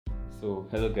So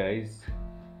hello guys,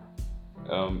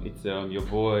 it's your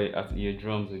boy at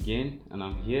Eardrums again, and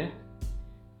I'm here.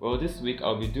 Well, this week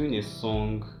I'll be doing a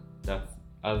song that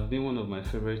has been one of my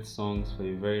favorite songs for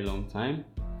a very long time,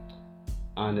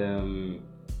 and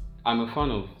I'm a fan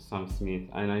of Sam Smith,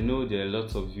 and I know there are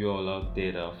lots of you all out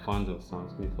there that are fans of Sam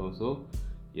Smith also.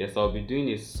 Yes, I'll be doing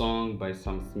a song by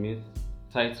Sam Smith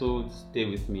titled "Stay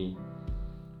With Me."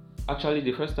 Actually,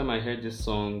 the first time I heard this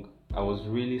song, I was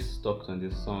really stuck on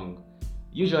this song.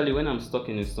 Usually, when I'm stuck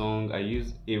in a song, I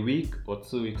use a week or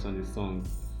 2 weeks on the song.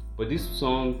 But this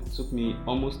song took me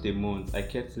almost a month. I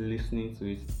kept listening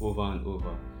to it over and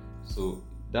over. So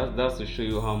that's to show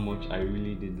you how much I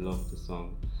really did love the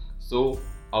song. So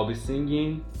I'll be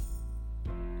singing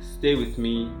 "Stay With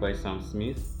Me" by Sam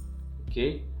Smith.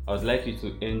 Okay, I would like you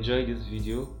to enjoy this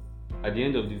video. At the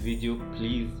end of the video,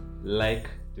 please like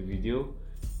the video,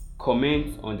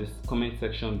 comment on the comment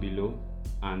section below,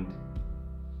 and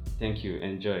thank you.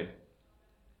 Enjoy.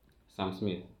 Sam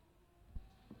Smith.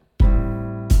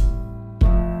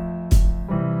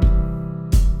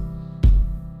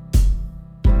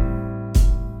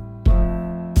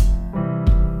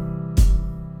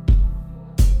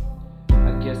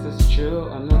 I guess it's true,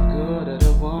 I'm not good at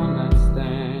a one night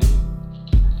stand,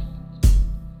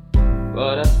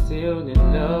 but I still need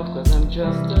love cause I'm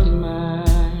just a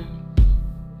man.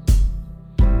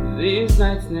 These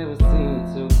nights never seem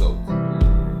to go to plan.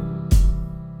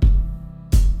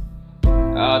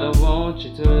 I don't want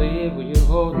you to leave, will you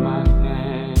hold my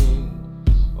hand?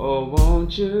 Or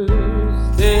won't you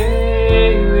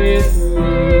stay with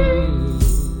me?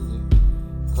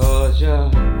 Cause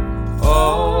you're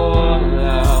all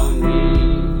I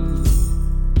need.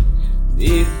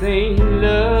 This ain't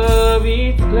love,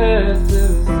 it's clear to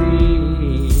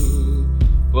see.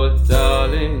 But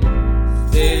darling,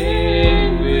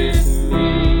 stay with me.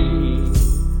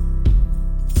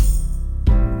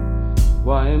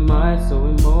 Why am I so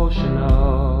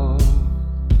emotional?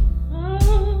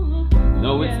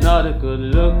 No, it's not a good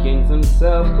look, in some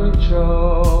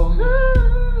self-control.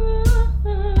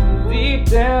 Deep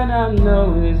down I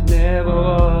know it's never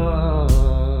was.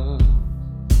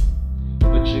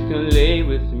 But you can lay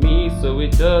with me so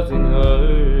it doesn't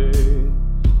hurt.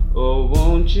 Oh,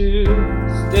 won't you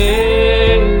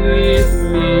stay with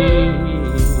me?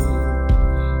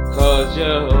 Cause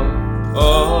you're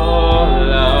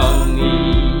all I need.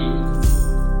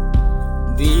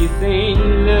 This ain't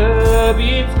love,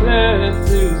 it's clear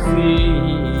to see.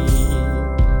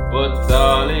 But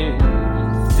darling,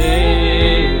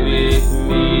 stay with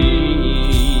me.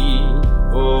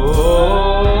 Oh,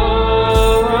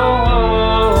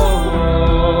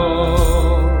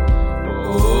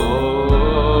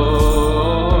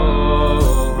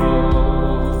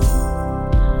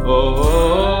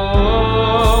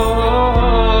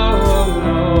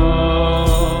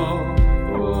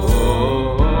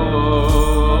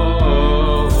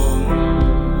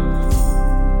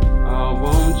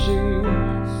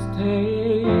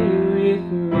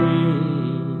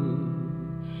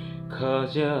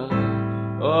 cause you're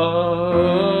all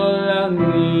I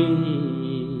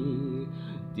need.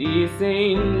 This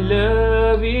ain't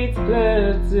love, it's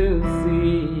clear to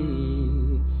see.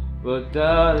 But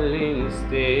darling,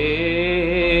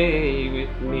 stay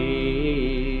with me.